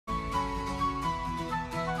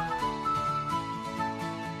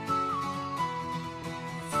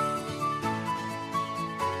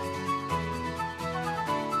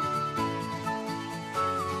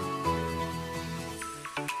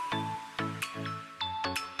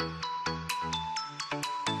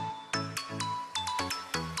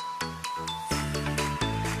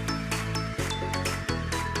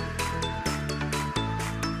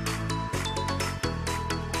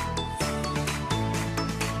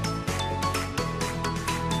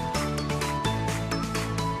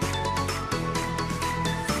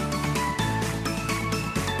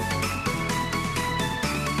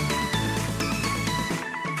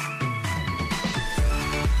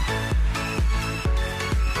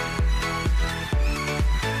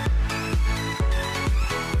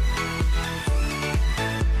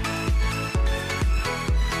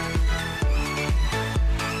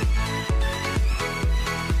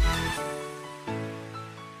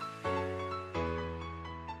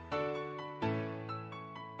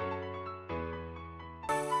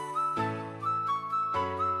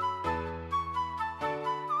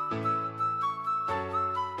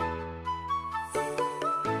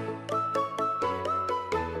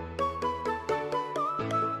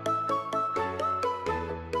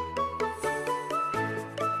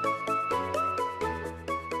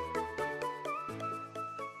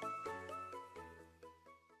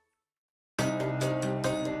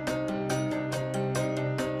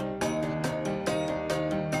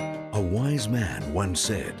wise man once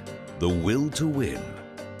said, "The will to win,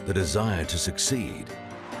 the desire to succeed,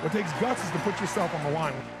 What takes guts is to put yourself on the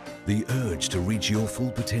line. the urge to reach your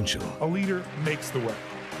full potential. A leader makes the way.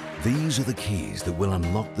 These are the keys that will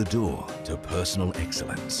unlock the door to personal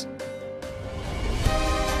excellence."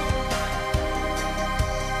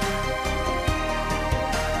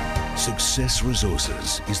 Success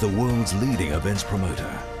Resources is the world's leading events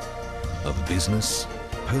promoter of business,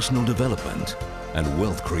 personal development, and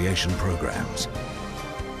wealth creation programs.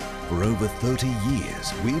 For over 30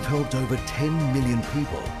 years, we've helped over 10 million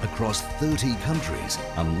people across 30 countries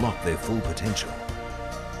unlock their full potential.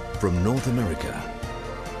 From North America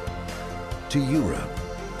to Europe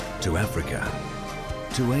to Africa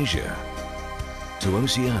to Asia to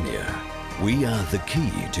Oceania, we are the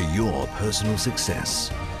key to your personal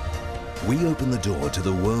success. We open the door to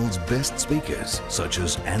the world's best speakers such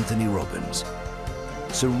as Anthony Robbins,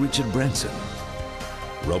 Sir Richard Branson,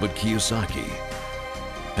 Robert Kiyosaki,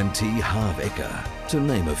 and T. Harv Eker, to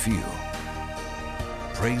name a few.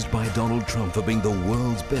 Praised by Donald Trump for being the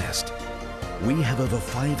world's best, we have over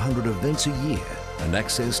 500 events a year and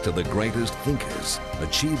access to the greatest thinkers,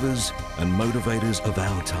 achievers, and motivators of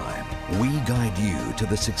our time. We guide you to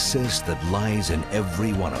the success that lies in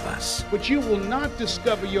every one of us. But you will not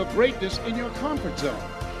discover your greatness in your comfort zone.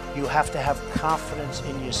 You have to have confidence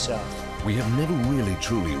in yourself. We have never really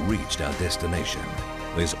truly reached our destination.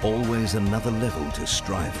 There's always another level to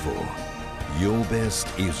strive for. Your best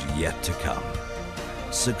is yet to come.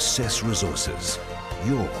 Success Resources,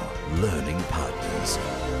 your learning partners.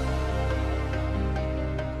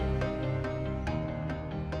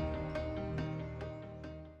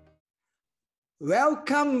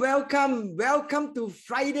 Welcome to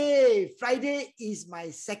Friday. Friday is my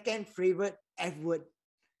second favorite F word.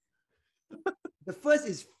 The first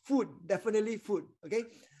is food, definitely food. Okay.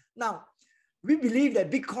 Now, we believe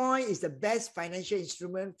that Bitcoin is the best financial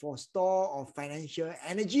instrument for store of financial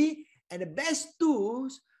energy and the best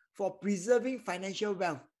tools for preserving financial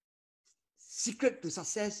wealth. Secret to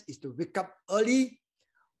success is to wake up early,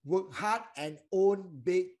 work hard, and own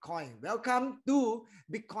Bitcoin. Welcome to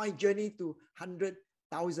Bitcoin Journey to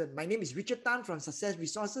 100,000. My name is Richard Tan from Success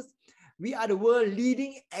Resources. We are the world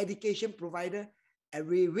leading education provider.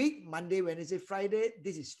 Every week, Monday, Wednesday, Friday,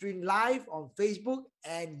 this is streamed live on Facebook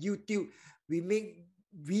and YouTube. We make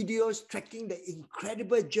videos tracking the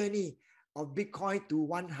incredible journey of Bitcoin to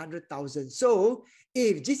 100,000. So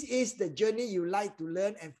if this is the journey you like to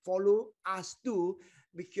learn and follow us too,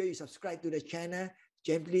 make sure you subscribe to the channel.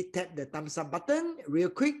 Gently tap the thumbs up button real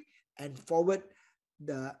quick and forward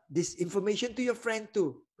this information to your friend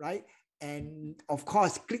too, right? And of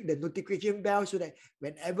course, click the notification bell so that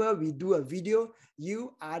whenever we do a video,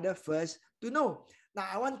 you are the first to know.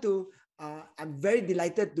 Now, I'm very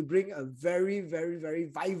delighted to bring a very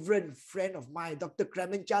vibrant friend of mine, Dr.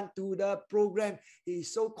 Clemen Chiang, to the program. He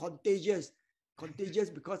is so contagious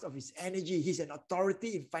because of his energy. He's an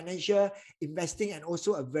authority in financial investing and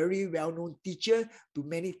also a very well-known teacher to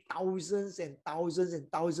many thousands and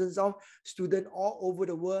thousands of students all over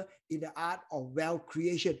the world in the art of wealth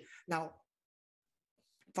creation. Now,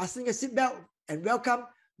 fasten your seatbelt and welcome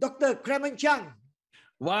Dr. Clemen Chiang.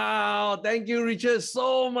 Wow, thank you, Richard,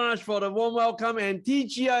 so much for the warm welcome. And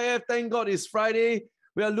TGIF, thank God it's Friday.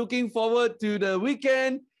 We are looking forward to the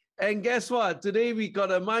weekend. And guess what? Today we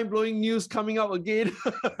got a mind-blowing news coming up again.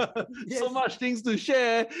 Yes. So much things to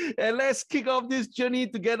share. And let's kick off this journey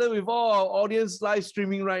together with all our audience live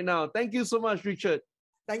streaming right now. Thank you so much, Richard.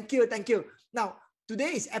 Thank you. Now,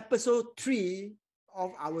 today is episode 3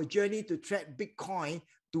 of our journey to track Bitcoin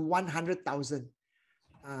to 100,000.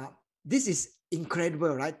 This is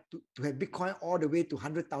incredible, right? To have Bitcoin all the way to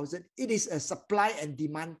 100,000. It is a supply and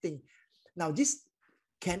demand thing. Now, this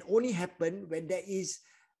can only happen when there is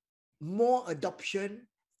more adoption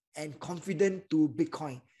and confidence to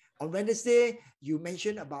Bitcoin. On Wednesday, you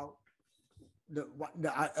mentioned about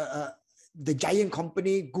the giant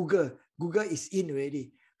company Google. Google is in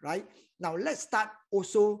already, right? Now let's start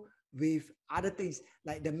also with other things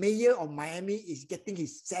like the mayor of Miami is getting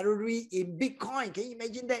his salary in Bitcoin. Can you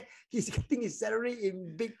imagine that? He's getting his salary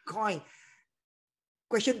in Bitcoin.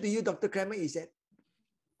 Question to you, Dr. Clemen, is that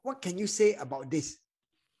what can you say about this?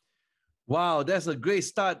 Wow, that's a great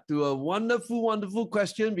start to a wonderful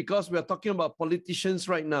question, because we are talking about politicians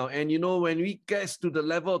right now. And you know, when we get to the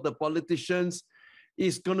level of the politicians,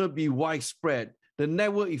 it's going to be widespread. The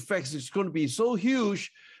network effects is going to be so huge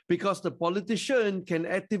because the politician can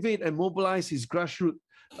activate and mobilize his grassroots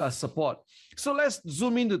support. So let's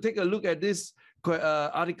zoom in to take a look at this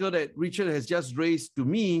article that Richard has just raised to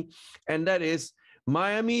me, and that is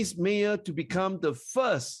Miami's mayor to become the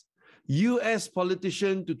first US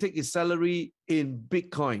politician to take his salary in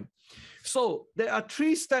Bitcoin. So there are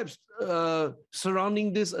 3 steps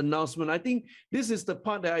surrounding this announcement. I think this is the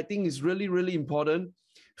part that I think is really, really important.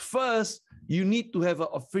 First, you need to have an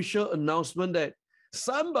official announcement that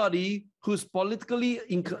somebody who's politically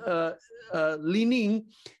leaning,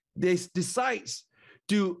 decides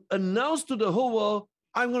to announce to the whole world,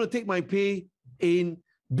 I'm going to take my pay in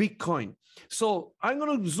Bitcoin. So I'm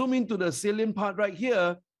going to zoom into the salient part right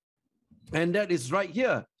here, and that is right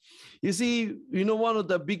here. You see, one of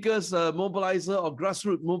the biggest mobilizer or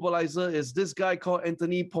grassroots mobilizer is this guy called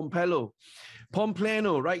Anthony Pompliano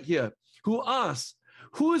right here, who asked,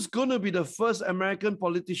 who is going to be the first American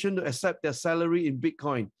politician to accept their salary in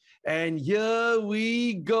Bitcoin? And here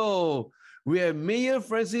we go. We have Mayor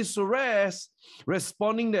Francis Suarez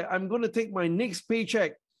responding that I'm going to take my next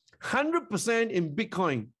paycheck 100% in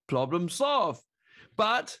Bitcoin. Problem solved.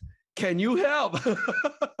 But can you help?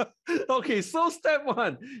 Okay, so step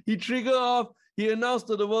 1, he triggered off. He announced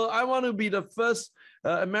to the world, I want to be the first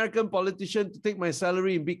American politician to take my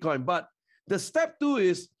salary in Bitcoin. But the step 2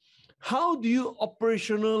 is, how do you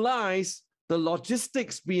operationalize the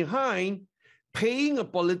logistics behind paying a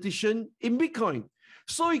politician in Bitcoin?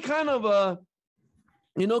 So he kind of,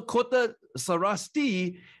 quoted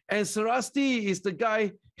Sarasti, and Sarasti is the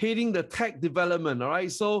guy heading the tech development, all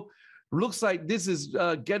right? So looks like this is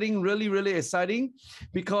getting really, really exciting,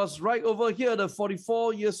 because right over here, the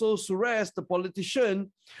 44-year-old Suarez, the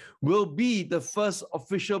politician, will be the first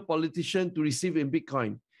official politician to receive in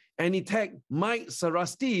Bitcoin. And he tagged Mike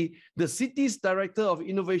Sarasti, the city's director of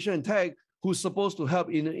innovation and tech, who's supposed to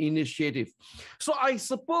help in the initiative. So I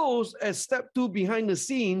suppose as step 2 behind the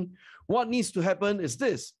scene, what needs to happen is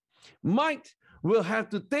this. Mike will have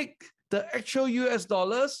to take the actual US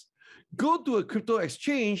dollars, go to a crypto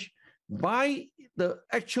exchange, buy the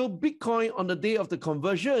actual Bitcoin on the day of the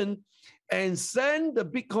conversion, and send the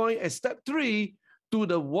Bitcoin as step 3 to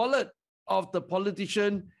the wallet of the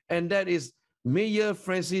politician, and that is Mayor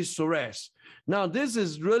Francis Suarez. Now, this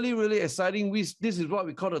is really, really exciting. This is what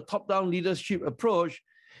we call a top-down leadership approach.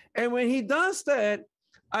 And when he does that,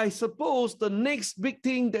 I suppose the next big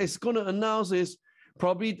thing that's going to announce is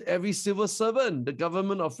probably every civil servant, the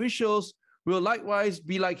government officials, will likewise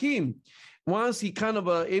be like him. Once he kind of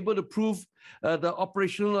able to prove the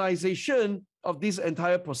operationalization of this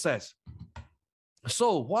entire process.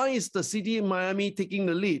 So why is the city of Miami taking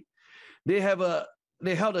the lead? They held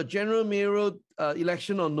a general mayoral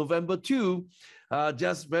election on November 2,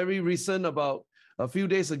 just very recent, about a few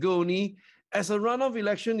days ago only, as a runoff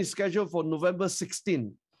election is scheduled for November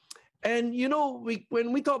 16. And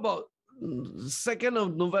when we talk about 2nd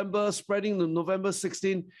of November spreading to November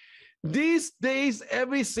 16, these days,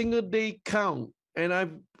 every single day count. And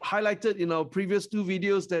I've highlighted in our previous 2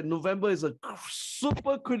 videos that November is a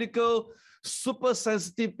super critical, super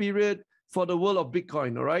sensitive period for the world of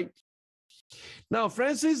Bitcoin, all right? Now,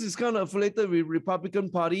 Francis is kind of affiliated with Republican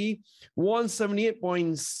Party, won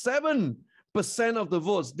 78.7% of the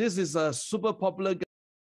votes. This is a super popular guy.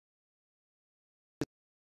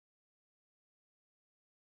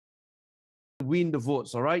 Win the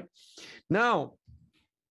votes, all right? Now,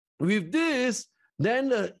 with this,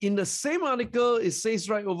 then in the same article, it says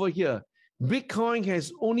right over here, Bitcoin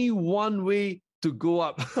has only one way to go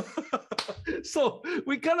up. So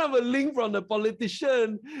we kind of a link from the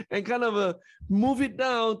politician and kind of move it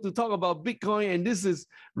down to talk about Bitcoin. And this is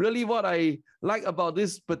really what I like about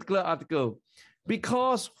this particular article.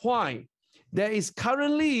 Because why? There is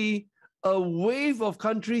currently a wave of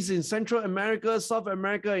countries in Central America, South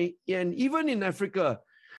America, and even in Africa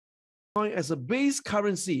as a base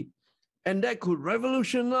currency. And that could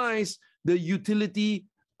revolutionize the utility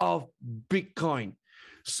of Bitcoin.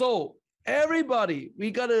 So everybody,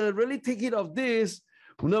 we got to really take it of this.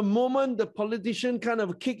 The moment the politician kind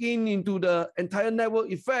of kick into the entire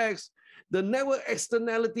network effects, the network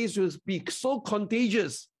externalities will be so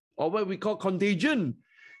contagious, or what we call contagion.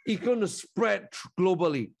 It's going to spread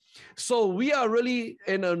globally. So we are really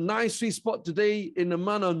in a nice sweet spot today in the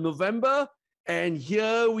month of November. And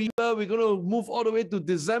here we're going to move all the way to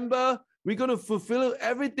December. We're going to fulfill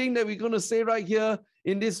everything that we're going to say right here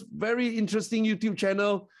in this very interesting YouTube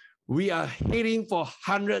channel. We are heading for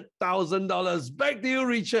 $100,000. Back to you,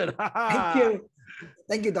 Richard. Thank you.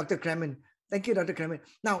 Thank you, Dr. Clemen. Thank you, Dr. Clemen.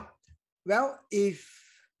 Now, well, if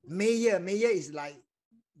mayor is like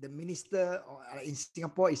the minister, or in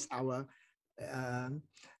Singapore is our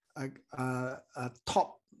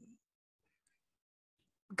top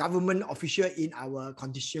government official in our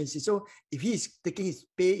constituency. So if he is taking his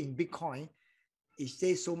pay in Bitcoin, it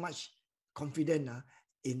says so much confidence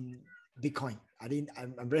in Bitcoin.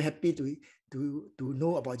 I'm very happy to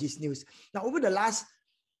know about this news. Now, over the last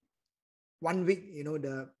 1 week, you know,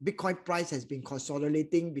 the Bitcoin price has been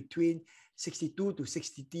consolidating between 62 to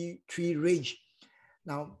 63 range.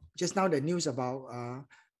 Now, just now the news about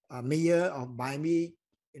mayor of Miami,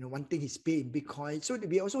 you know, wanting his pay in Bitcoin. So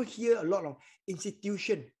we also hear a lot of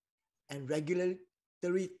institution and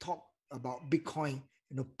regulatory talk about Bitcoin,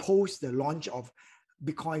 you know, post the launch of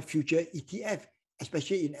Bitcoin future ETF,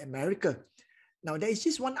 especially in America. Now, there is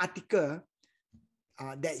just one article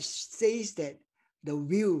that says that the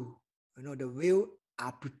whale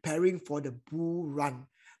are preparing for the bull run.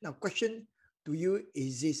 Now, question to you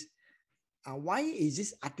is this: why is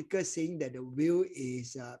this article saying that the whale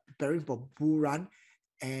is preparing for bull run?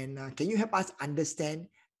 And can you help us understand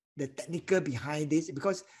the technical behind this?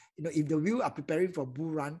 Because you know, if the whale are preparing for bull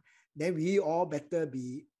run, then we all better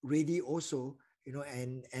be ready also, you know,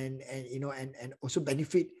 and also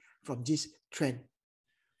benefit from this trend.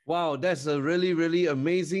 Wow, that's a really, really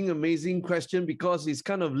amazing question, because it's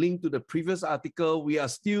kind of linked to the previous article. We are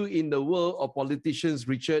still in the world of politicians,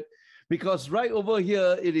 Richard, because right over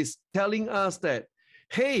here, it is telling us that,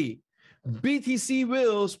 hey, BTC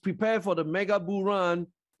whales prepare for the mega bull run,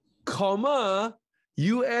 comma,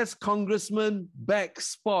 US Congressman back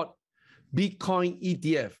spot Bitcoin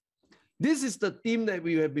ETF. This is the theme that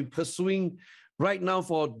we have been pursuing right now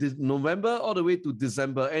for November all the way to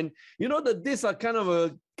December. And you know that these are kind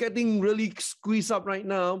of getting really squeezed up right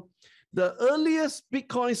now. The earliest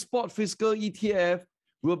Bitcoin spot fiscal ETF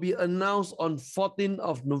will be announced on 14th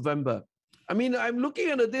of November. I mean, I'm looking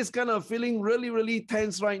at this kind of feeling really, really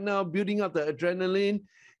tense right now, building up the adrenaline.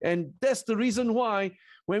 And that's the reason why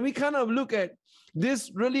when we kind of look at this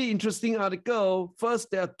really interesting article, first,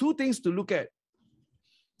 there are two things to look at.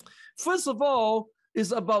 First of all,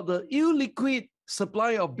 is about the illiquid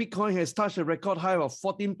supply of Bitcoin has touched a record high of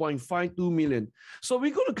 14.52 million. So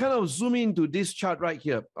we're going to kind of zoom into this chart right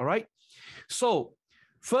here, all right? So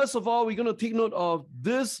first of all, we're going to take note of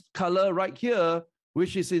this color right here,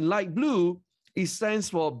 which is in light blue. It stands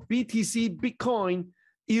for BTC Bitcoin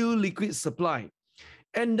illiquid supply.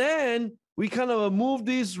 And then we kind of move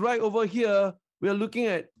this right over here. We're looking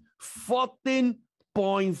at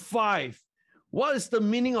 14.5. What is the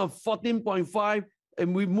meaning of 14.5?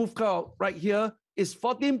 And we move out right here. It's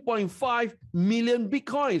 14.5 million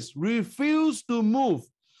Bitcoins refuse to move.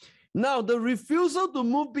 Now, the refusal to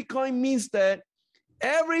move Bitcoin means that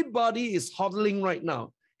everybody is hodling right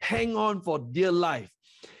now. Hang on for dear life.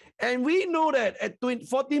 And we know that at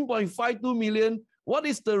 14.52 million, what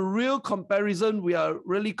is the real comparison we are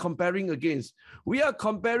really comparing against? We are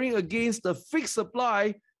comparing against the fixed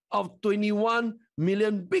supply of 21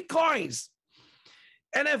 million Bitcoins.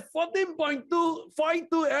 And at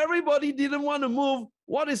 14.252, everybody didn't want to move.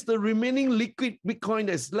 What is the remaining liquid Bitcoin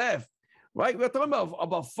that's left? Right? We're talking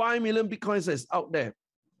about 5 million Bitcoins that's out there.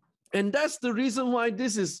 And that's the reason why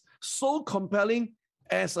this is so compelling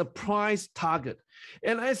as a price target.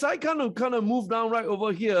 And as I kind of move down right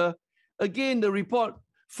over here, again, the report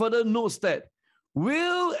further notes that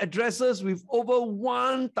whale addresses with over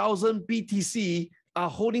 1,000 BTC are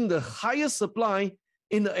holding the highest supply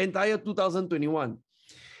in the entire 2021.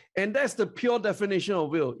 And that's the pure definition of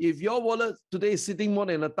whale. If your wallet today is sitting more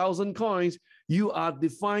than 1,000 coins, you are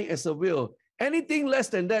defined as a whale. Anything less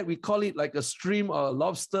than that, we call it like a stream or a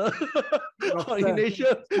lobster. Or in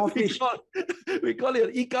Asia, we call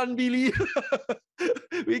it ikan bili.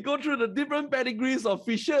 We go through the different pedigrees of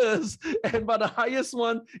fishes, but the highest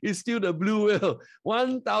one is still the blue whale.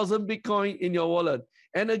 1,000 Bitcoin in your wallet.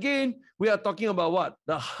 And again, we are talking about what?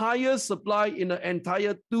 The highest supply in the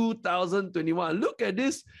entire 2021. Look at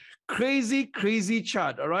this crazy, crazy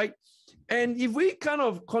chart, all right? And if we kind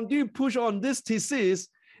of continue to push on this thesis,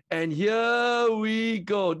 and here we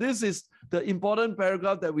go. This is the important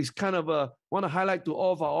paragraph that we kind of want to highlight to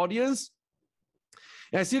all of our audience.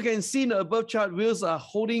 As you can see in the above chart, whales are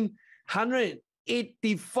holding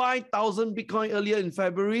 185,000 Bitcoin earlier in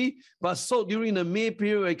February, but sold during the May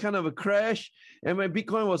period, a kind of a crash, and when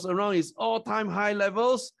Bitcoin was around its all-time high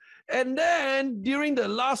levels. And then during the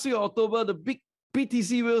last week of October, the big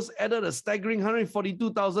BTC whales added a staggering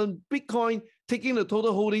 142,000 Bitcoin, taking the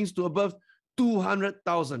total holdings to above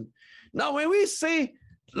 200,000. Now, when we say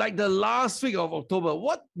like the last week of October,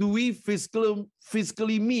 what do we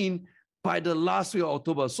physically mean by the last week of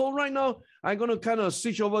October? So right now, I'm going to kind of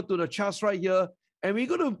switch over to the charts right here, and we're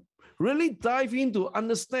going to really dive in to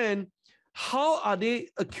understand how are they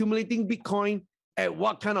accumulating Bitcoin at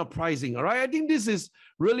what kind of pricing, all right? I think this is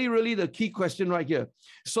really, really the key question right here.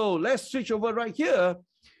 So let's switch over right here.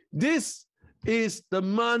 This is the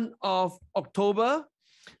month of October.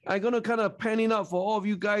 I'm going to kind of pan it out for all of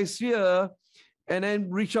you guys here. and then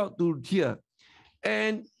reach out to here.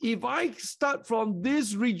 And if I start from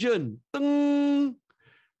this region,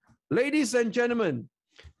 ladies and gentlemen,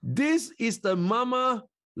 this is the mama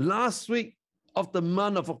last week of the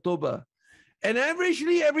month of October. And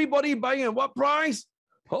averagely, everybody buying at what price?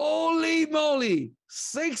 Holy moly,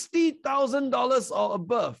 $60,000 or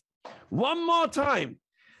above. One more time,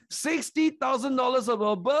 $60,000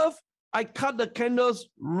 or above. I cut the candles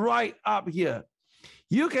right up here.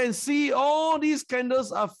 You can see all these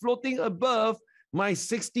candles are floating above my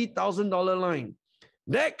 $60,000 line.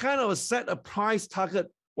 That kind of set a price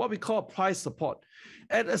target, what we call price support.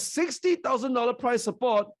 At a $60,000 price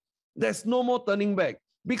support, there's no more turning back,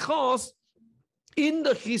 because in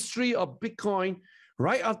the history of Bitcoin,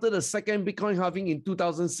 right after the second Bitcoin halving in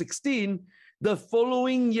 2016, the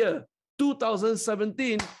following year,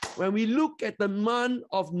 2017, when we look at the month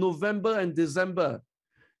of November and December,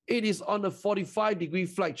 it is on a 45-degree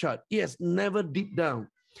flight chart. It has never dipped down.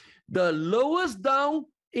 The lowest down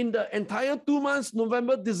in the entire 2 months,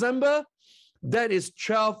 November, December, that is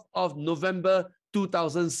 12th of November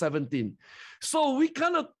 2017. So we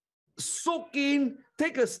kind of soak in,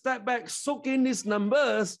 take a step back, soak in these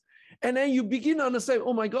numbers, and then you begin to understand,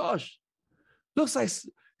 oh my gosh, looks like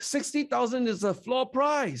 60,000 is a floor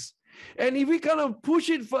price. And if we kind of push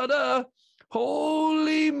it further,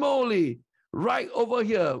 holy moly, right over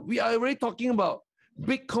here, we are already talking about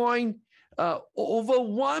Bitcoin, over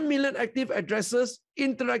 1 million active addresses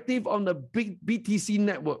interactive on the big BTC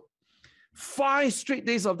network. 5 straight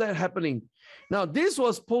days of that happening. Now, this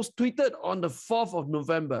was post-tweeted on the 4th of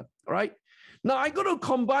November, right? Now, I'm going to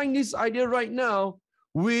combine this idea right now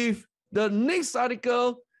with the next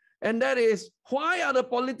article, and that is, why are the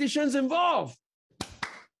politicians involved?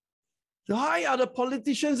 Why are the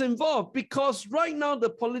politicians involved? Because right now,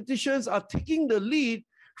 the politicians are taking the lead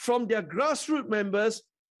from their grassroots members,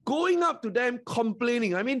 going up to them,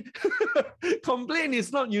 complaining. I mean, complain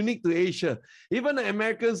is not unique to Asia. Even the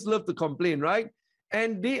Americans love to complain, right?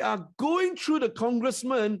 And they are going through the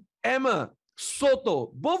Congressman Emma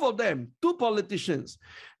Soto, both of them, 2 politicians.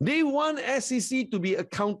 They want SEC to be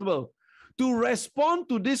accountable, to respond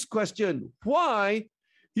to this question. Why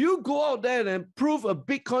you go out there and prove a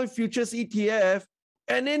Bitcoin futures ETF,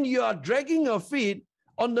 and then you are dragging your feet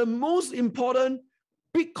on the most important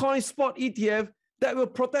Bitcoin spot ETF that will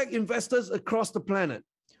protect investors across the planet?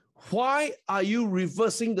 Why are you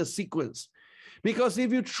reversing the sequence? Because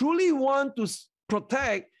if you truly want to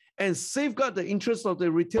protect and safeguard the interests of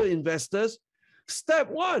the retail investors, step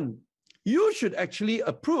 1, you should actually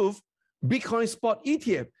approve Bitcoin spot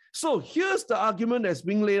ETF. So here's the argument that's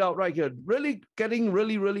being laid out right here. Really getting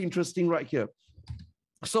really interesting right here.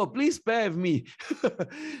 So please bear with me.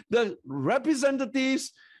 The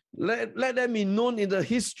representatives, let them be known in the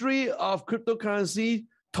history of cryptocurrency,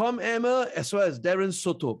 Tom Emmer as well as Darren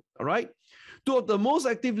Soto, all right? 2 of the most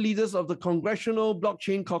active leaders of the Congressional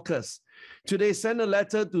Blockchain Caucus. Today sent a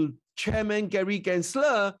letter to Chairman Gary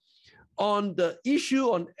Gensler on the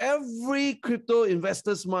issue on every crypto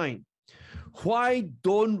investor's mind. Why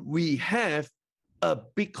don't we have a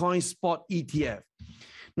Bitcoin spot ETF?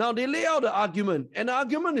 Now, they lay out the argument, and the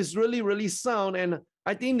argument is really sound, and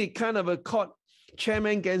I think they kind of caught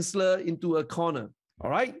Chairman Gensler into a corner.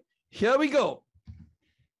 All right, here we go.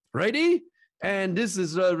 Ready? And this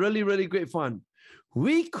is really great fun.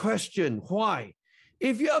 We question why,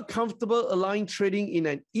 if you are comfortable allowing trading in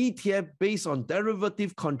an ETF based on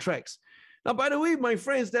derivative contracts. Now, by the way, my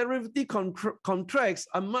friends, derivative contracts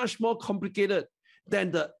are much more complicated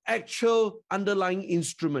than the actual underlying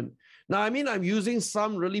instrument. Now, I mean, I'm using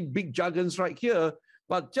some really big jargons right here,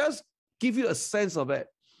 but just give you a sense of it.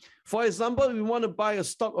 For example, we want to buy a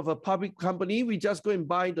stock of a public company, we just go and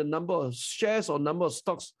buy the number of shares or number of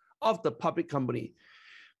stocks of the public company.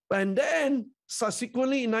 And then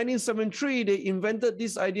subsequently in 1973, they invented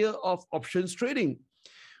this idea of options trading,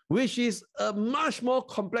 which is a much more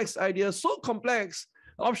complex idea. So complex,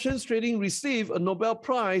 options trading received a Nobel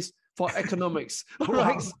Prize for economics. All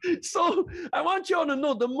right. So I want you all to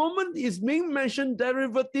know, the moment is being mentioned,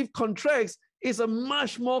 derivative contracts is a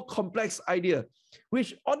much more complex idea,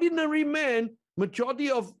 which ordinary men,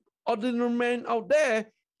 majority of ordinary men out there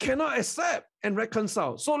cannot accept and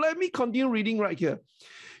reconcile. So let me continue reading right here.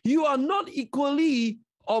 You are not equally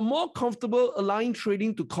or more comfortable allowing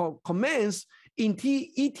trading to commence in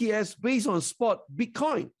ETFs based on spot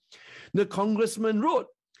Bitcoin. The congressman wrote,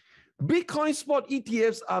 Bitcoin spot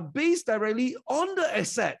ETFs are based directly on the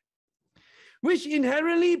asset, which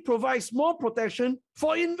inherently provides more protection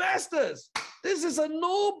for investors. This is a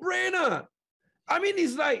no-brainer. I mean,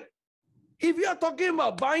 it's like, if you are talking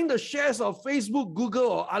about buying the shares of Facebook, Google,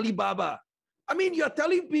 or Alibaba, I mean, you're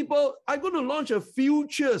telling people, I'm going to launch a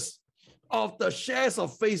futures of the shares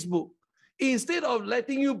of Facebook instead of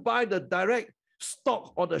letting you buy the direct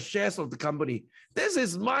stock or the shares of the company. This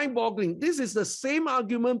is mind-boggling. This is the same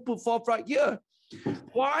argument put forth right here.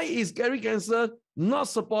 Why is Gary Gensler not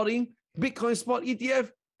supporting Bitcoin spot ETF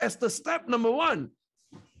as the step number one?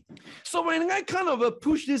 So when I kind of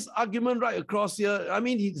push this argument right across here, I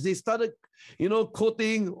mean, they started,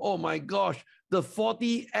 quoting, oh my gosh, the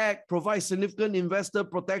 40 Act provides significant investor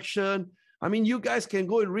protection. I mean, you guys can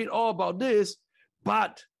go and read all about this,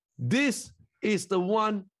 but this is the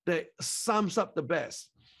one that sums up the best.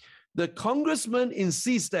 The congressman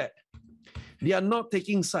insists that they are not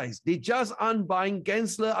taking sides. They just aren't buying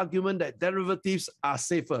Gensler's argument that derivatives are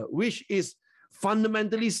safer, which is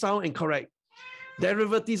fundamentally sound and correct.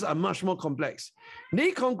 Derivatives are much more complex.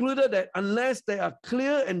 They concluded that unless there are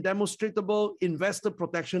clear and demonstrable investor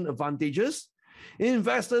protection advantages,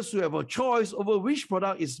 investors will have a choice over which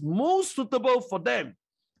product is most suitable for them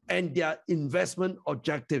and their investment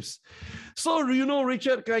objectives. So,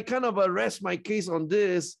 Richard, I kind of rest my case on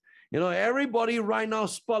this. Everybody right now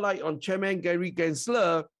spotlight on Chairman Gary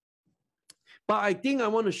Gensler, but I think I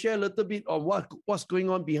want to share a little bit of what's going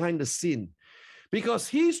on behind the scene, because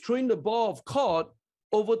he's throwing the ball of court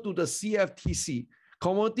over to the CFTC,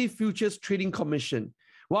 Commodity Futures Trading Commission.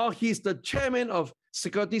 While he's the chairman of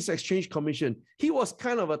Securities Exchange Commission, he was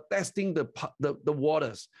kind of testing the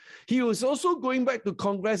waters. He was also going back to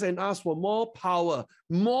Congress and asked for more power,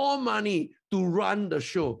 more money to run the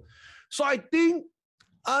show. So I think,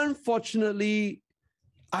 unfortunately,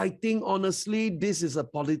 honestly, this is a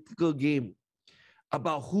political game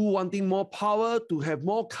about who wanting more power, to have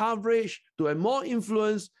more coverage, to have more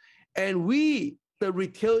influence. And we, the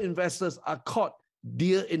retail investors, are caught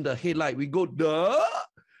deer in the headlight. We go, duh,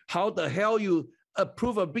 how the hell you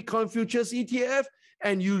approve a Bitcoin futures ETF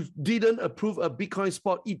and you didn't approve a Bitcoin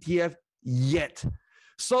spot ETF yet?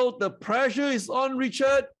 So the pressure is on,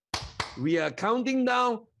 Richard. We are counting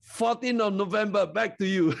down. 14th of November, back to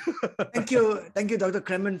you. Thank you, Dr.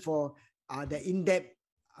 Clemen, for the in-depth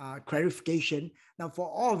clarification. Now, for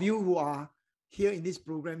all of you who are here in this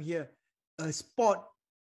program here, a spot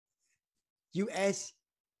US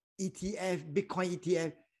ETF, Bitcoin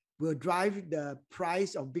ETF, will drive the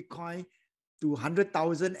price of Bitcoin to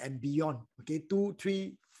 100,000 and beyond, okay, 2,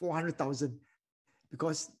 3, 400,000,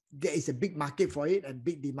 because there is a big market for it and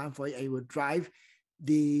big demand for it, and it will drive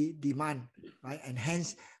the demand, right? And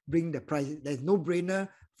hence bring the price. There's no brainer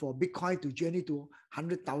for Bitcoin to journey to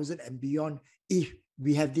 100,000 and beyond if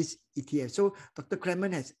we have this ETF. So Dr.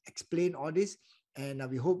 Clemen has explained all this, and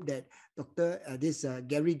we hope that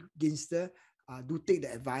Gary Gensler do take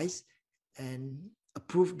the advice and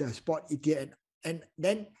approve the spot ETF, and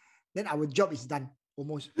then our job is done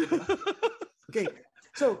almost. Okay,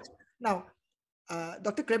 so now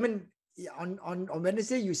Dr. Clemen, on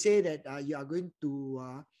Wednesday, you say that you are going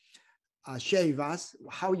to share with us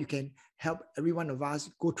how you can help every one of us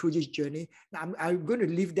go through this journey. Now, I'm going to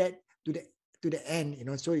leave that to the end,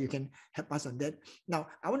 so you can help us on that. Now,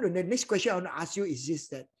 the next question I want to ask you is this: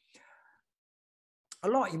 that a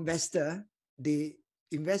lot of investors, they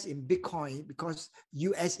invest in Bitcoin because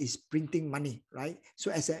US is printing money, right?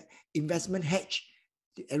 So as an investment hedge,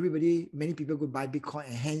 many people go buy Bitcoin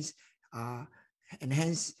and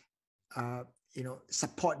hence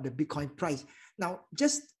support the Bitcoin price. Now,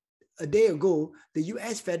 just a day ago, the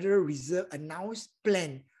US Federal Reserve announced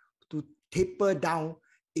plan to taper down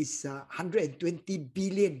its 120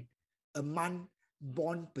 billion a month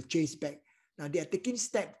bond purchase back. Now, they are taking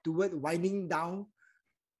steps toward winding down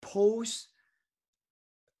post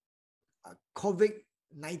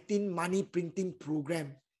COVID-19 money printing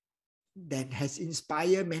program that has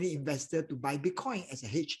inspired many investors to buy Bitcoin as a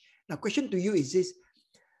hedge. Now, question to you is this: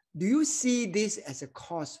 do you see this as a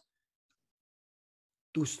cause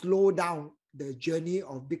to slow down the journey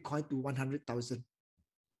of Bitcoin to 100,000?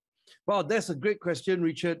 Well, that's a great question,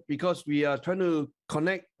 Richard, because we are trying to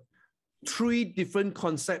connect three different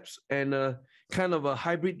concepts and kind of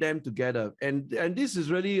hybrid them together. And this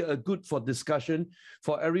is really good for discussion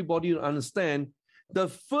for everybody to understand. The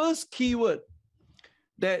first keyword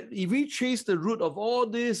that if we trace the root of all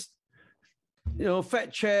this,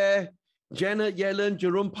 Fed Chair, Janet Yellen,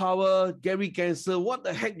 Jerome Powell, Gary Gensler, what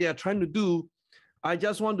the heck they are trying to do, I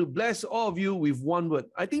just want to bless all of you with one word.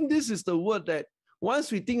 I think this is the word that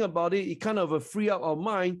once we think about it, it kind of free up our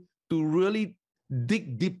mind to really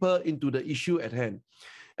dig deeper into the issue at hand.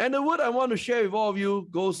 And the word I want to share with all of you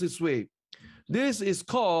goes this way. This is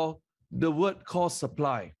called the word called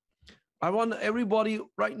supply. I want everybody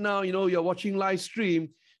right now, you're watching live stream,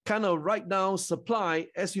 kind of write down supply,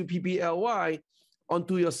 SUPPLY,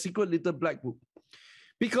 onto your secret little black book.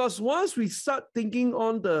 Because once we start thinking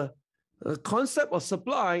on the concept of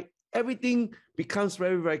supply, everything becomes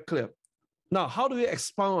very, very clear. Now, how do we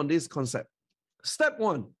expound on this concept? Step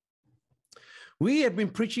one, we have been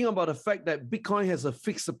preaching about the fact that Bitcoin has a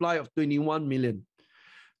fixed supply of 21 million.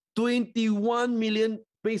 21 million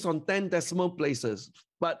based on 10 decimal places.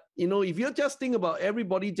 But, you know, if you just think about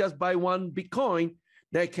everybody just buy one Bitcoin,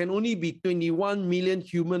 there can only be 21 million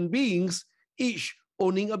human beings, each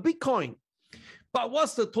owning a Bitcoin. But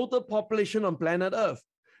what's the total population on planet Earth?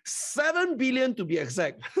 7 billion to be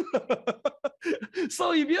exact.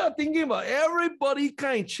 So if you are thinking about everybody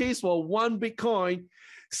kind of chase for one Bitcoin,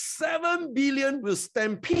 7 billion will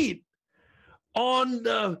stampede on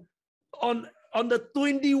the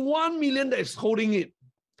 21 million that is holding it.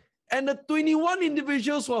 And the 21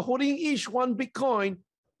 individuals who are holding each one Bitcoin,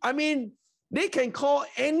 I mean, they can call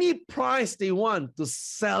any price they want to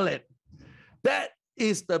sell it. That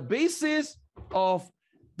is the basis of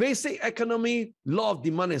basic economy, law of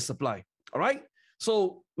demand and supply. All right.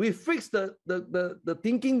 So we fixed the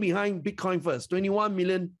thinking behind Bitcoin first, 21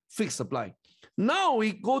 million fixed supply. Now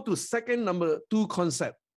we go to second number 2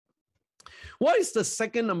 concept. What is the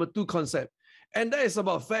second number 2 concept? And that is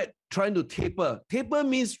about Fed trying to taper. Taper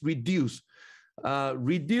means reduce.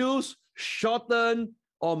 Reduce, shorten,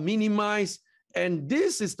 or minimize. And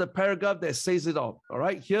this is the paragraph that says it all. All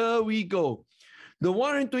right, here we go. The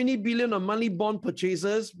 120 billion of monthly bond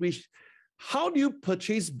purchases, which, how do you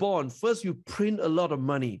purchase bond? First, you print a lot of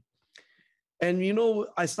money. And you know,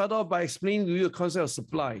 I start off by explaining to you the concept of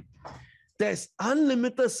supply. There's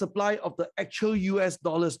unlimited supply of the actual US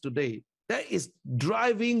dollars today. That is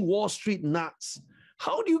driving Wall Street nuts.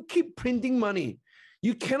 How do you keep printing money?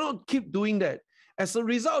 You cannot keep doing that. As a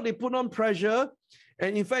result, they put on pressure.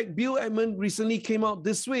 And in fact, Bill Ackman recently came out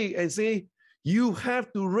this week and say, you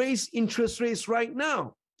have to raise interest rates right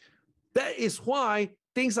now. That is why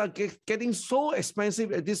things are getting so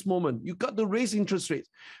expensive at this moment. You got to raise interest rates.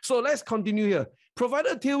 So let's continue here.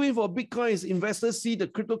 Provided a tailwind for Bitcoin, investors see the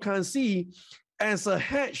cryptocurrency as a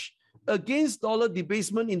hedge against dollar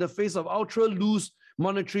debasement in the face of ultra loose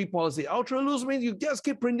monetary policy. Ultra loose means you just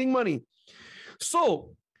keep printing money.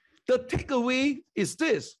 So the takeaway is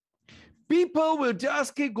this. People will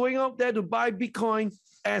just keep going out there to buy Bitcoin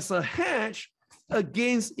as a hedge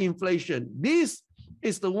against inflation. This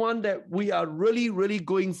is the one that we are really, really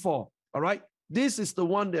going for. All right. This is the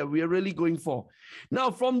one that we are really going for. Now,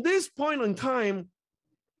 from this point in time,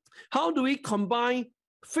 how do we combine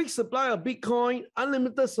fixed supply of Bitcoin,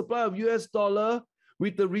 unlimited supply of US dollar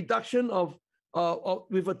with the reduction of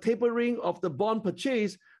with a tapering of the bond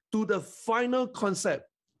purchase to the final concept?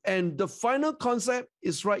 And the final concept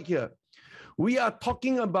is right here. We are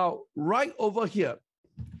talking about right over here,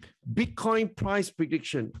 Bitcoin price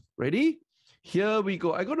prediction. Ready? Here we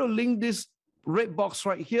go. I'm going to link this red box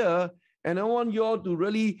right here, and I want you all to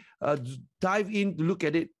really dive in to look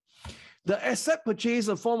at it. The asset purchase,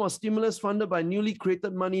 a form of stimulus funded by newly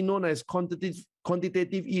created money known as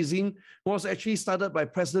quantitative easing, was actually started by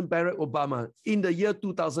President Barack Obama in the year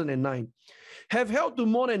 2009, have helped to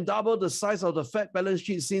more than double the size of the Fed balance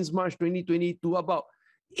sheet since March 2020 to about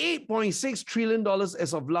 $8.6 trillion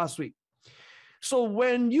as of last week. So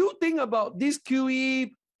when you think about this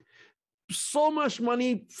QE, so much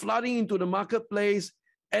money flooding into the marketplace,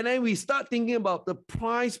 and then we start thinking about the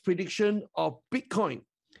price prediction of Bitcoin.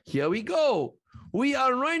 Here we go. We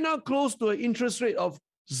are right now close to an interest rate of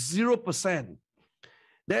 0%.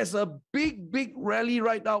 There's a big, big rally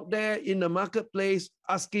right out there in the marketplace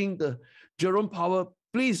asking the Jerome Powell,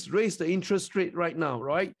 please raise the interest rate right now,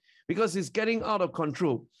 right? Because it's getting out of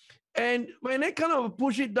control. And when they kind of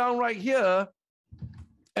push it down right here,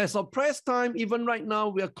 as of press time, even right now,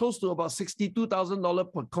 we are close to about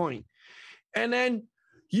 $62,000 per coin. And then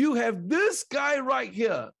you have this guy right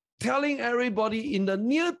here telling everybody in the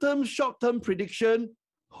near-term, short-term prediction,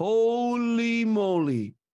 holy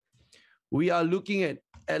moly, we are looking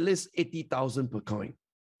at least 80,000 per coin.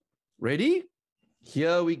 Ready?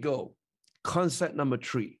 Here we go. Concept number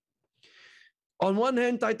 3. On one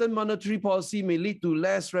hand, tightened monetary policy may lead to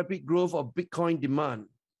less rapid growth of Bitcoin demand,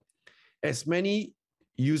 as many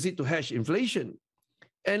use it to hedge inflation.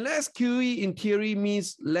 And less QE in theory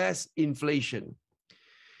means less inflation.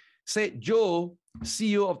 Said Joe,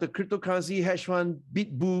 CEO of the cryptocurrency hedge fund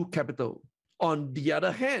BitBoo Capital. On the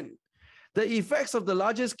other hand, the effects of the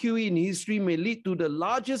largest QE in history may lead to the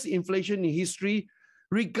largest inflation in history,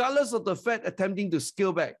 regardless of the Fed attempting to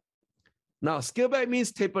scale back. Now, scale back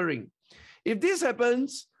means tapering. If this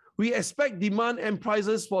happens, we expect demand and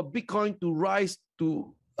prices for Bitcoin to rise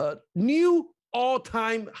to new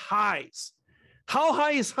all-time highs. How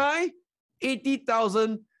high is high?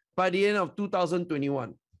 80,000 by the end of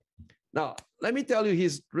 2021. Now, let me tell you,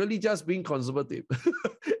 he's really just being conservative.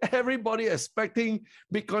 Everybody expecting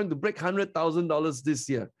Bitcoin to break $100,000 this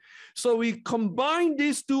year. So we combine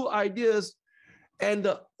these two ideas, and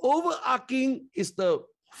the overarching is the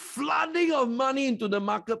flooding of money into the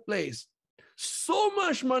marketplace. So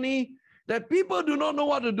much money that people do not know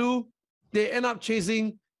what to do. They end up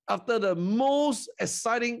chasing after the most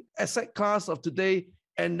exciting asset class of today,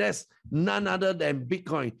 and that's none other than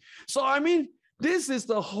Bitcoin. So, I mean, this is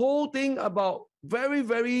the whole thing about very,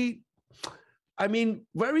 very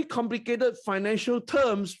complicated financial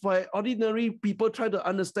terms for ordinary people try to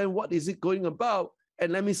understand what is it going about.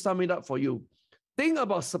 And let me sum it up for you. Think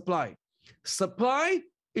about supply. Supply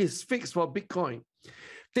is fixed for Bitcoin.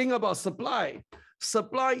 Think about supply.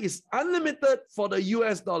 Supply is unlimited for the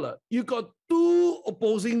US dollar. You got two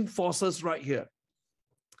opposing forces right here.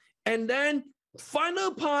 And then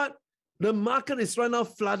final part, the market is right now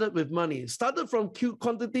flooded with money. Started from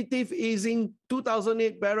quantitative easing,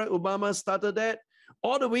 2008, Barack Obama started that,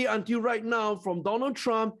 all the way until right now from Donald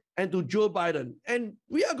Trump and to Joe Biden. And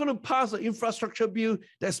we are going to pass an infrastructure bill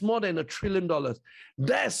that's more than $1 trillion.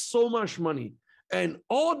 That's so much money. And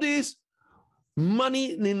all this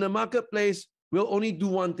money in the marketplace will only do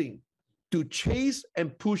one thing, to chase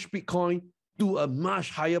and push Bitcoin to a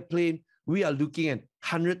much higher plane. We are looking at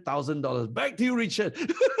 $100,000. Back to you, Richard.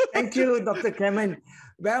 Thank you, Dr. Clemen.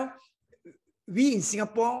 Well, we in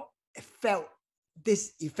Singapore felt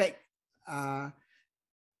this effect on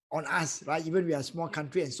us, right? Even we are a small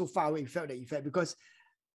country and so far away, we felt the effect because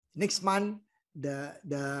next month,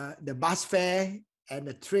 the bus fare and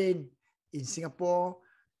the train in Singapore,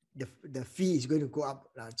 the fee is going to go up.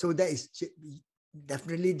 So that is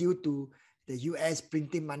definitely due to the US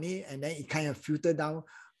printing money, and then it kind of filtered down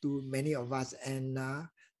to many of us. And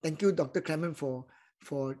thank you, Dr. Clemen, for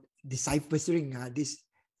deciphering this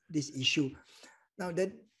issue. Now,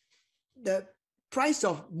 the price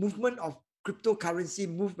of movement of cryptocurrency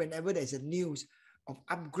move whenever there's a news of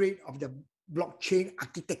upgrade of the blockchain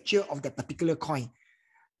architecture of that particular coin.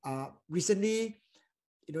 Recently,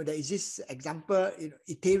 there is this example,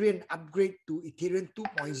 Ethereum upgrade to Ethereum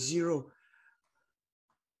 2.0.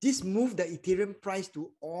 This moved the Ethereum price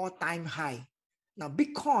to all-time high. Now,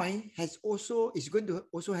 Bitcoin is going to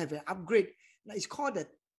also have an upgrade. Now, it's called the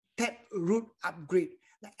Taproot upgrade.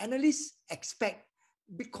 The analysts expect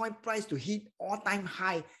Bitcoin price to hit all-time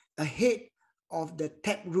high ahead of the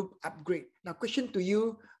Taproot upgrade. Now, question to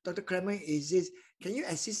you, Dr. Clemen, is this: can you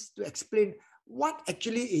assist to explain what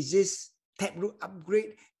actually is this Taproot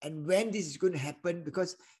upgrade and when this is going to happen?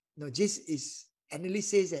 Because this is, analyst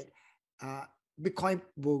says that Bitcoin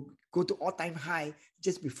will go to all-time high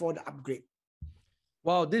just before the upgrade.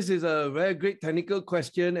 Wow, this is a very great technical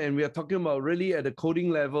question, and we are talking about really at the coding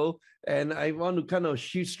level. And I want to kind of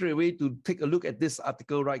shift straight away to take a look at this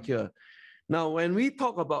article right here. Now, when we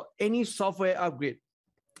talk about any software upgrade,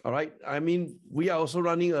 all right, I mean, we are also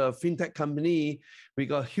running a fintech company. We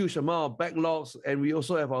got a huge amount of backlogs, and we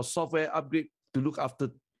also have our software upgrade to look after.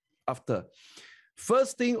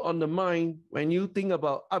 First thing on the mind when you think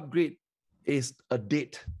about upgrade is a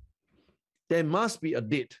date. There must be a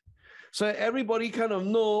date. So everybody kind of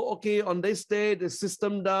know, okay, on this day, the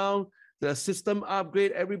system down, the system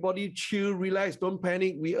upgrade, everybody chill, relax, don't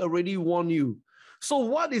panic. We already warned you. So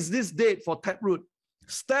what is this date for Taproot?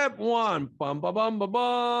 Step one,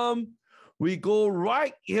 we go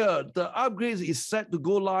right here. The upgrade is set to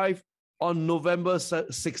go live on November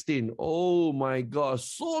 16. Oh my gosh,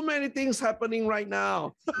 so many things happening right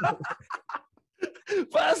now.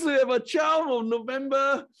 First, we have a 12th of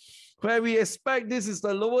November, where we expect this is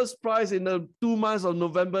the lowest price in the 2 months of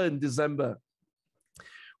November and December.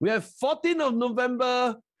 We have 14th of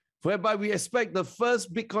November, whereby we expect the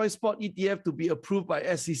first Bitcoin spot ETF to be approved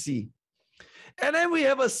by SEC. And then we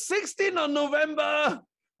have a 16th of November,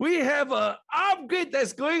 we have an upgrade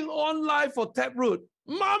that's going on live for Taproot.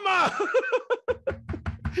 Mama!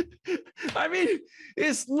 I mean,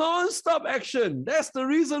 it's non-stop action. That's the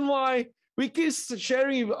reason why we keep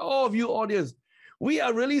sharing with all of you audience. We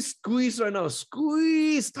are really squeezed right now.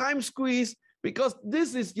 Time squeeze, because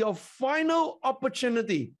this is your final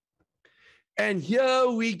opportunity. And here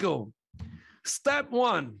we go. Step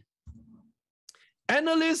one.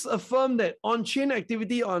 Analysts affirm that on-chain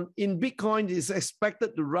activity in Bitcoin is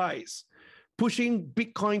expected to rise, pushing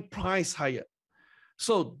Bitcoin price higher.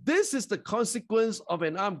 So this is the consequence of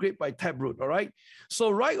an upgrade by Taproot, all right?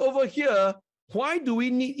 So right over here, why do we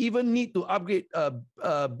even need to upgrade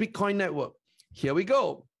Bitcoin network? Here we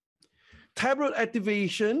go. Taproot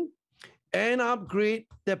activation and upgrade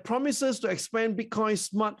that promises to expand Bitcoin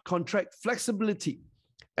smart contract flexibility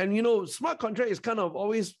And you know, smart contract is kind of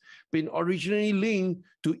always been originally linked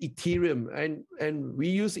to Ethereum. And we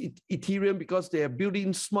use Ethereum because they are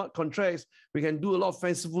building smart contracts. We can do a lot of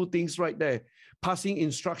fanciful things right there, passing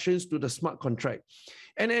instructions to the smart contract.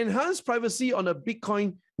 And enhanced privacy on the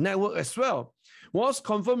Bitcoin network as well was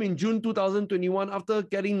confirmed in June 2021 after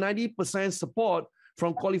getting 90% support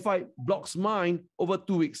from qualified blocks mined over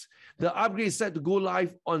 2 weeks. The upgrade is set to go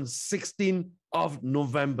live on 16th of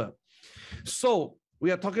November. So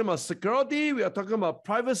we are talking about security, we are talking about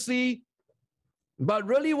privacy, but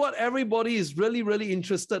really what everybody is really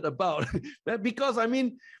interested about, because I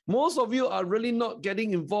mean, most of you are really not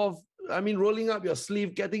getting involved, I mean, rolling up your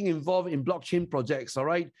sleeve, getting involved in blockchain projects, all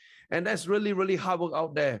right? And that's really hard work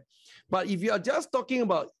out there. But if you are just talking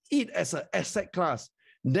about it as an asset class,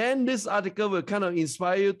 then this article will kind of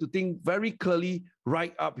inspire you to think very clearly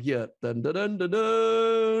right up here. Dun, dun, dun, dun,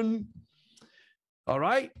 dun. All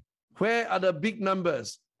right. Where are the big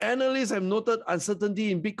numbers? Analysts have noted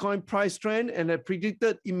uncertainty in Bitcoin price trend and have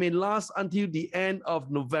predicted it may last until the end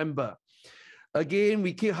of November. Again,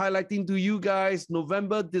 we keep highlighting to you guys,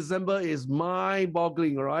 November, December is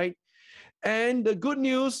mind-boggling, right? And the good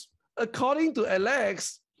news, according to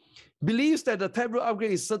Alex, believes that the Taproot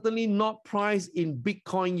upgrade is certainly not priced in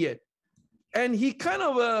Bitcoin yet. And he kind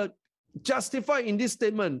of justified in this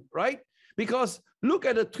statement, right? Because look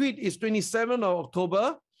at the tweet, it's 27th of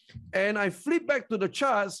October. And I flip back to the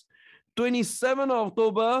charts, 27th of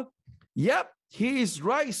October. Yep, he is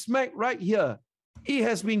right smack right here. It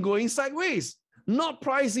has been going sideways, not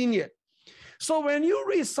priced in yet. So when you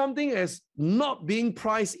read something as not being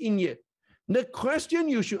priced in yet, the question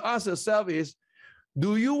you should ask yourself is,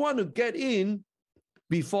 do you want to get in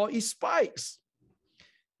before it spikes?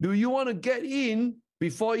 Do you want to get in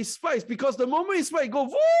before it spikes? Because the moment it spikes,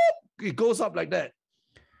 it goes up like that.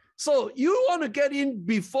 So you want to get in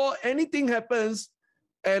before anything happens.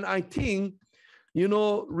 And I think, you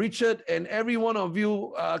know, Richard and every one of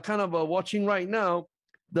you are kind of watching right now,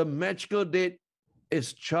 the magical date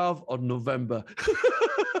is 12th of November.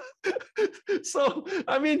 So,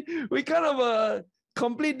 I mean, we kind of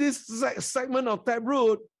complete this segment of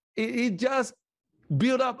Taproot. It just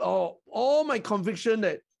built up all my conviction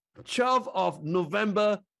that 12th of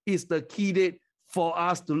November is the key date for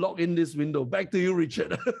us to lock in this window. Back to you,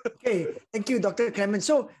 Richard. Okay, thank you, Dr. Clemen.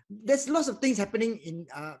 So there's lots of things happening in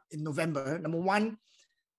November. Number one,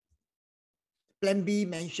 Plan B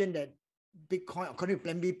mentioned that Bitcoin, according to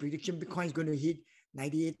Plan B prediction, Bitcoin is going to hit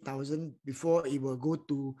 98,000 before it will go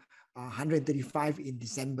to 135 in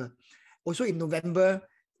December. Also in November,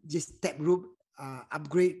 this Taproot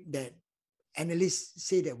upgrade that analysts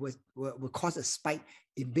say that will cause a spike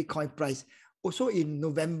in Bitcoin price. Also in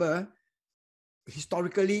November,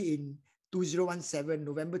 historically in 2017,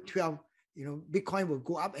 November 12, you know, Bitcoin will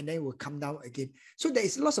go up and then it will come down again. So there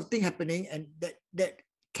is lots of things happening, and that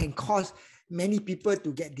can cause many people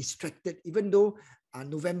to get distracted, even though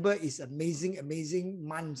November is amazing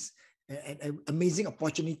months and an amazing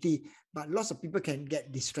opportunity, but lots of people can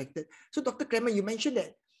get distracted. So Dr. Clemen, you mentioned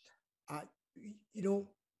that, you know,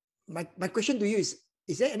 my question to you is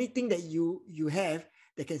there anything that you have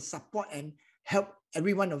that can support and help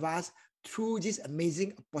every one of us through this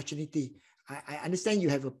amazing opportunity? I understand you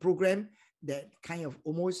have a program that kind of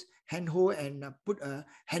almost handhold and put a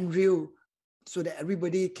handrail so that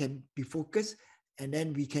everybody can be focused and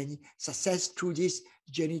then we can success through this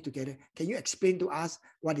journey together. Can you explain to us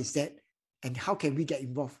what is that and how can we get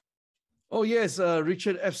involved? Oh, yes,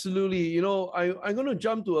 Richard, absolutely. You know, I'm going to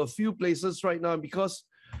jump to a few places right now because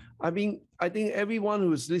I think everyone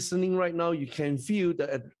who's listening right now, you can feel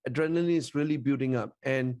the adrenaline is really building up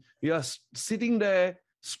and you are sitting there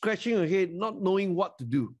scratching your head, not knowing what to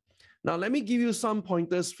do. Now, let me give you some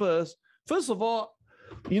pointers first. First of all,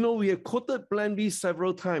 you know, we have quoted Plan B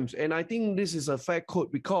several times, and I think this is a fair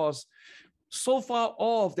quote because so far,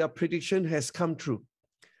 all of their prediction has come true.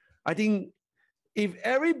 I think if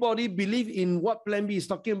everybody believes in what Plan B is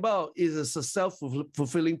talking about, it's a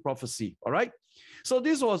self-fulfilling prophecy, all right? So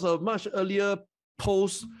this was a much earlier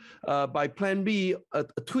post by Plan B, a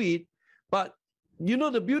tweet, but you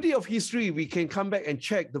know, the beauty of history, we can come back and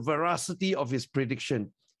check the veracity of his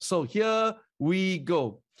prediction. So here we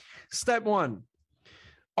go. Step one,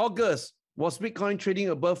 August, was Bitcoin trading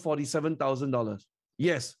above $47,000?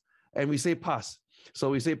 Yes, and we say pass.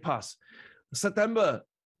 So we say pass. September,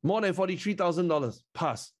 more than $43,000,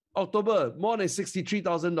 pass. October, more than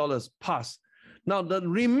 $63,000, pass. Now, the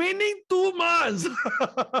remaining 2 months,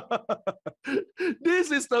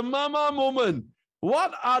 this is the mama moment.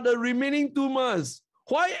 What are the remaining 2 months?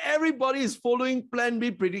 Why everybody is following Plan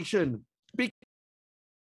B prediction?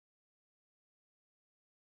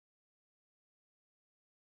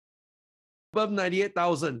 above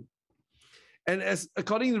 98,000. And as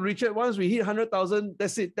according to Richard, once we hit 100,000,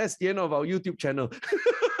 that's it. That's the end of our YouTube channel.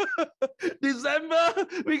 December,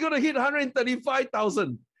 we're going to hit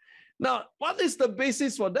 135,000. Now, what is the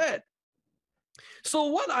basis for that? So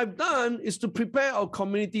what I've done is to prepare our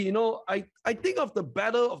community. You know, I think of the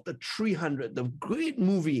Battle of the 300, the great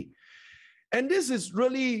movie. And this is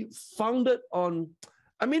really founded on,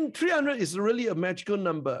 I mean, 300 is really a magical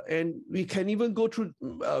number. And we can even go through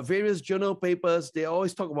various journal papers. They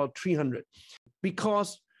always talk about 300.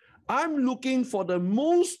 Because I'm looking for the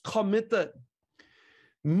most committed,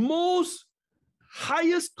 most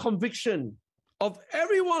highest conviction of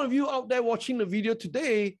every one of you out there watching the video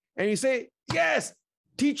today. And you say, yes,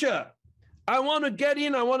 teacher, I want to get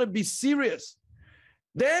in. I want to be serious.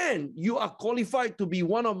 Then you are qualified to be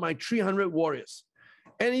one of my 300 warriors.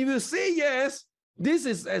 And if you say yes, this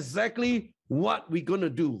is exactly what we're going to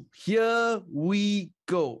do. Here we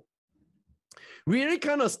go. We already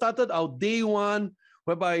kind of started our day one,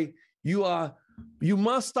 whereby you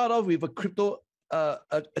must start off with a crypto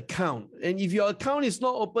account. And if your account is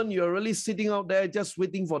not open, you're really sitting out there just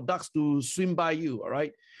waiting for ducks to swim by you, all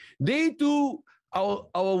right? Day two, our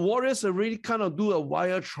warriors already kind of do a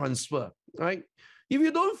wire transfer, right? If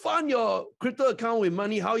you don't fund your crypto account with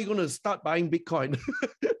money, how are you going to start buying Bitcoin?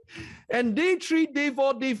 And day three, day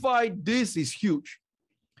four, day five, this is huge.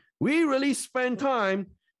 We really spend time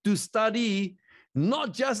to study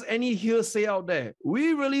not just any hearsay out there.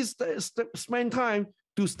 We really spend time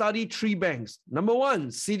to study three banks. Number one,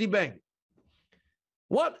 Citibank.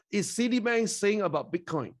 What is Citibank saying about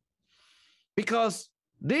Bitcoin? Because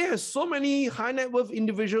they have so many high net worth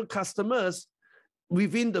individual customers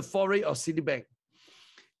within the foray of Citibank.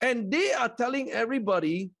 And they are telling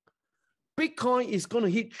everybody Bitcoin is going to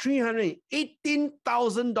hit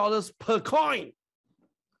 $318,000 per coin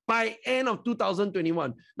by end of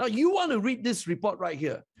 2021. Now, you want to read this report right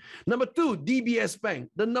here. Number two, DBS Bank,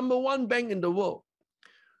 the number one bank in the world.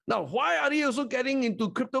 Now, why are they also getting into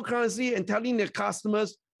cryptocurrency and telling their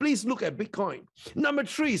customers, please look at Bitcoin? Number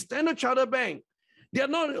three, Standard Chartered Bank. They are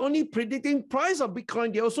not only predicting price of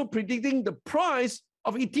Bitcoin, they're also predicting the price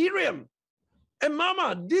of Ethereum. And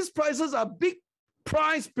mama, these prices are big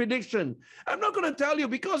price prediction. I'm not going to tell you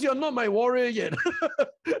because you're not my warrior yet.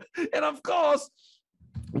 And of course,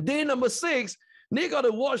 day number 6, they got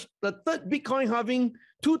to watch the third Bitcoin halving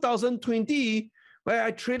 2020, where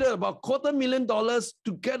I traded about $250,000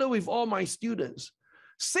 together with all my students.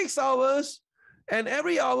 6 hours, and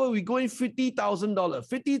every hour we go in $50,000.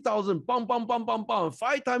 50,000, bam, bam, bam, bam, bam.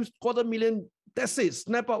 5 times $250,000. That's it.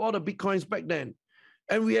 Snap up all the Bitcoins back then.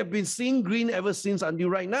 And we have been seeing green ever since until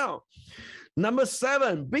right now. Number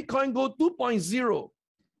 7, Bitcoin go 2.0.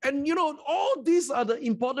 And you know, all these are the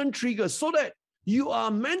important triggers so that you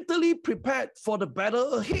are mentally prepared for the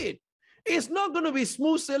battle ahead. It's not going to be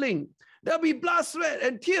smooth sailing. There'll be blood, sweat,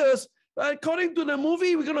 and tears. According to the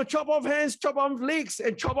movie, we're going to chop off hands, chop off legs,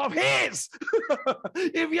 and chop off heads.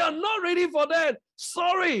 If you're not ready for that,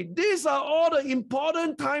 sorry. These are all the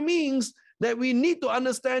important timings that we need to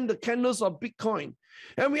understand the candles of Bitcoin.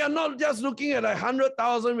 And we are not just looking at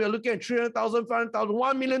 100,000, we are looking at 300,000, 500,000,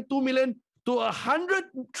 1 million, 2 million, to 100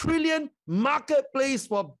 trillion marketplace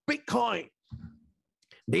for Bitcoin.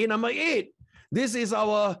 Day number 8. This is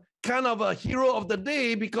our kind of a hero of the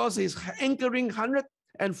day because he's anchoring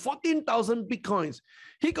 114,000 Bitcoins.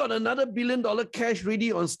 He got another $1 billion cash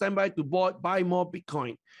ready on standby to buy more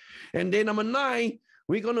Bitcoin. And day number 9,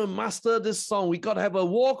 we're going to master this song. We got to have a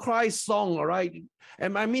war cry song, all right?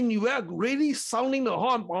 And I mean, you are really sounding the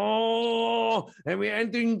horn, oh, and we're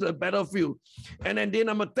entering the battlefield. And then day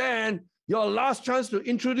number 10, your last chance to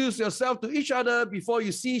introduce yourself to each other before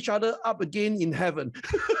you see each other up again in heaven.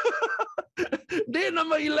 Day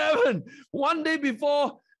number 11, one day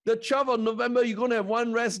before the 12th of November, you're going to have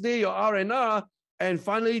one rest day, your R&R. And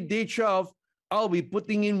finally, day 12, I'll be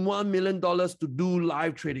putting in $1 million to do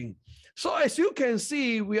live trading. So as you can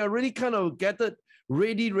see, we are really kind of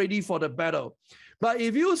ready for the battle. But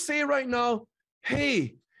if you say right now,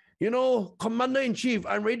 hey, you know, Commander-in-Chief,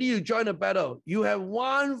 I'm ready to join the battle. You have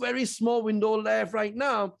one very small window left right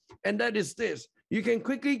now, and that is this. You can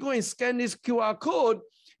quickly go and scan this QR code,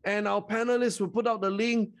 and our panelists will put out the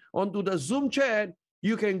link onto the Zoom chat.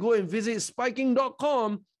 You can go and visit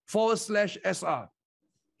spiking.com/SR.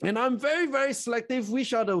 And I'm very, very selective.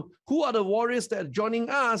 Who are the warriors that are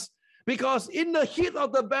joining us? Because in the heat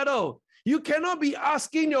of the battle, you cannot be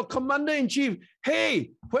asking your commander-in-chief,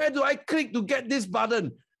 hey, where do I click to get this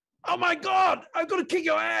button? Oh my God, I'm going to kick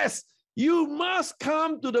your ass. You must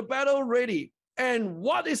come to the battle ready. And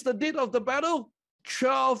what is the date of the battle?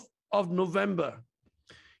 12th of November.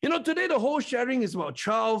 You know, today the whole sharing is about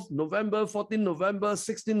 12 November, 14 November,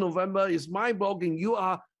 16 November is my blogging.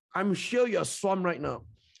 I'm sure you're swamped right now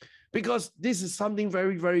because this is something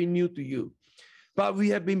very, very new to you. But we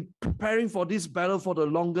have been preparing for this battle for the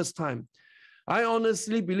longest time. I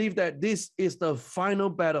honestly believe that this is the final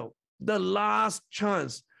battle, the last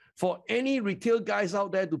chance for any retail guys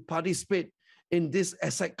out there to participate in this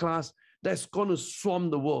asset class that's going to swarm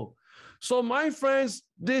the world. So my friends,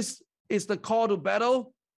 this is the call to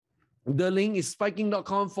battle. The link is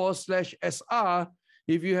spiking.com/SR.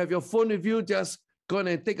 If you have your phone with you, just go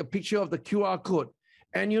and take a picture of the QR code.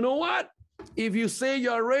 And you know what? If you say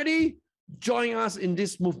you're ready, join us in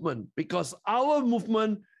this movement, because our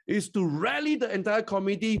movement is to rally the entire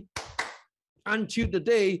community until the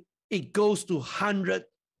day it goes to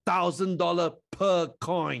 $100,000 per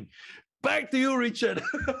coin. Back to you, Richard.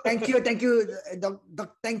 Thank you,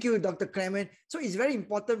 Dr. Clemen. So it's very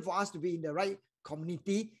important for us to be in the right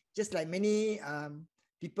community. Just like many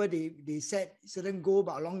people, they set certain goal,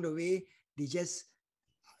 but along the way, they just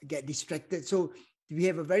get distracted. So we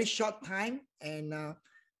have a very short time, and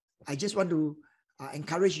I just want to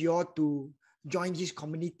encourage you all to join this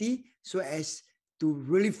community so as to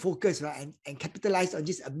really focus, right, and capitalize on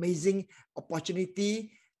this amazing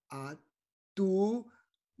opportunity to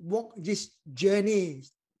walk this journey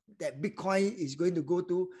that Bitcoin is going to go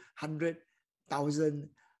to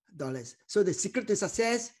 $100,000. So the secret to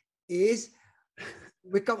success is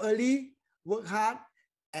wake up early, work hard,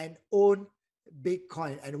 and own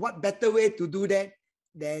Bitcoin. And what better way to do that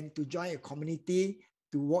than to join a community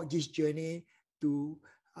to walk this journey, to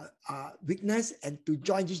witness and to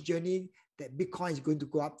join this journey that Bitcoin is going to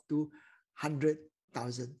go up to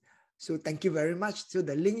 100,000. So thank you very much. So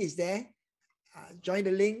the link is there. Join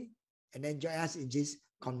the link and then join us in this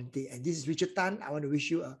community. And this is Richard Tan. I want to wish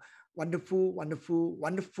you a wonderful, wonderful,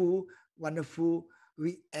 wonderful, wonderful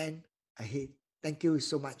weekend ahead. Thank you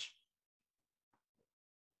so much.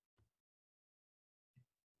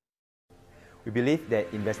 We believe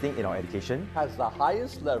that investing in our education has the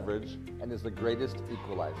highest leverage and is the greatest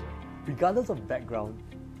equalizer. Regardless of background,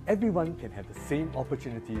 everyone can have the same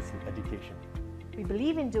opportunities in education. We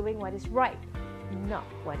believe in doing what is right, not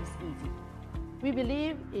what is easy. We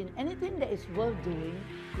believe in anything that is worth doing,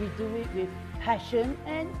 we do it with passion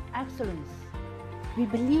and excellence. We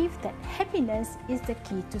believe that happiness is the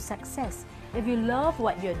key to success. If you love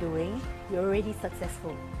what you're doing, you're already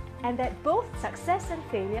successful. And that both success and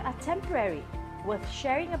failure are temporary, worth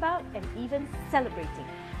sharing about and even celebrating.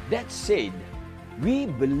 That said, we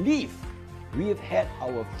believe we have had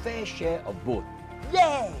our fair share of both.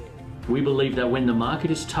 Yay! We believe that when the market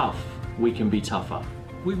is tough, we can be tougher.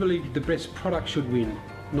 We believe the best product should win,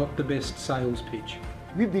 not the best sales pitch.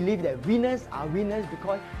 We believe that winners are winners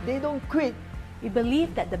because they don't quit. We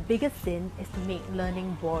believe that the biggest sin is to make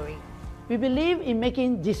learning boring. We believe in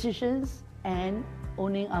making decisions and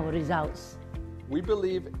owning our results. We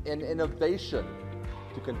believe in innovation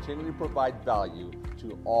to continually provide value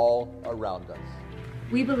to all around us.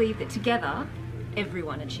 We believe that together,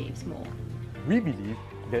 everyone achieves more. We believe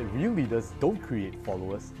that real leaders don't create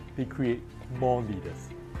followers, they create more leaders.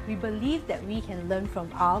 We believe that we can learn from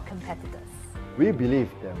our competitors. We believe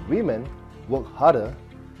that women work harder,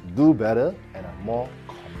 do better, and are more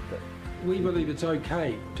committed. We believe it's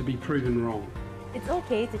okay to be proven wrong. It's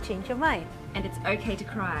okay to change your mind. And it's okay to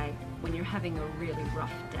cry when you're having a really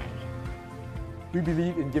rough day. We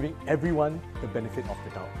believe in giving everyone the benefit of the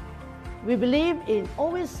doubt. We believe in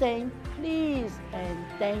always saying please and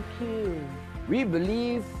thank you. We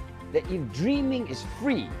believe that if dreaming is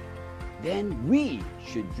free, then we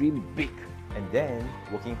should dream big. And then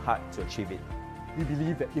working hard to achieve it. We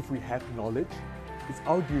believe that if we have knowledge, it's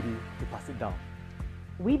our duty to pass it down.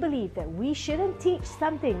 We believe that we shouldn't teach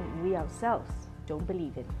something we ourselves don't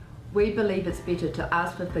believe in. We believe it's better to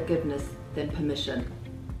ask for forgiveness than permission.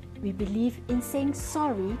 We believe in saying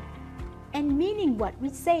sorry and meaning what we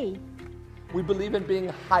say. We believe in being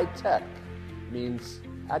high-tech, means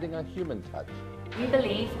adding a human touch. We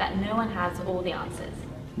believe that no one has all the answers.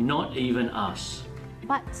 Not even us.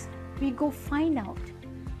 But we go find out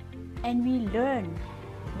and we learn.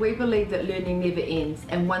 We believe that learning never ends,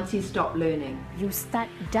 and once you stop learning, you start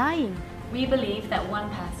dying. We believe that one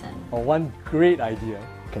person or one great idea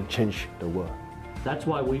can change the world. That's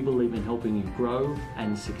why we believe in helping you grow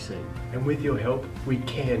and succeed. And with your help, we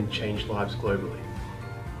can change lives globally.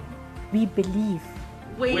 We believe.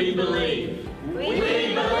 We believe. We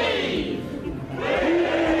believe.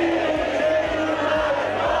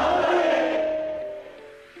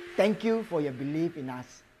 Thank you for your belief in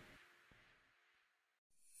us.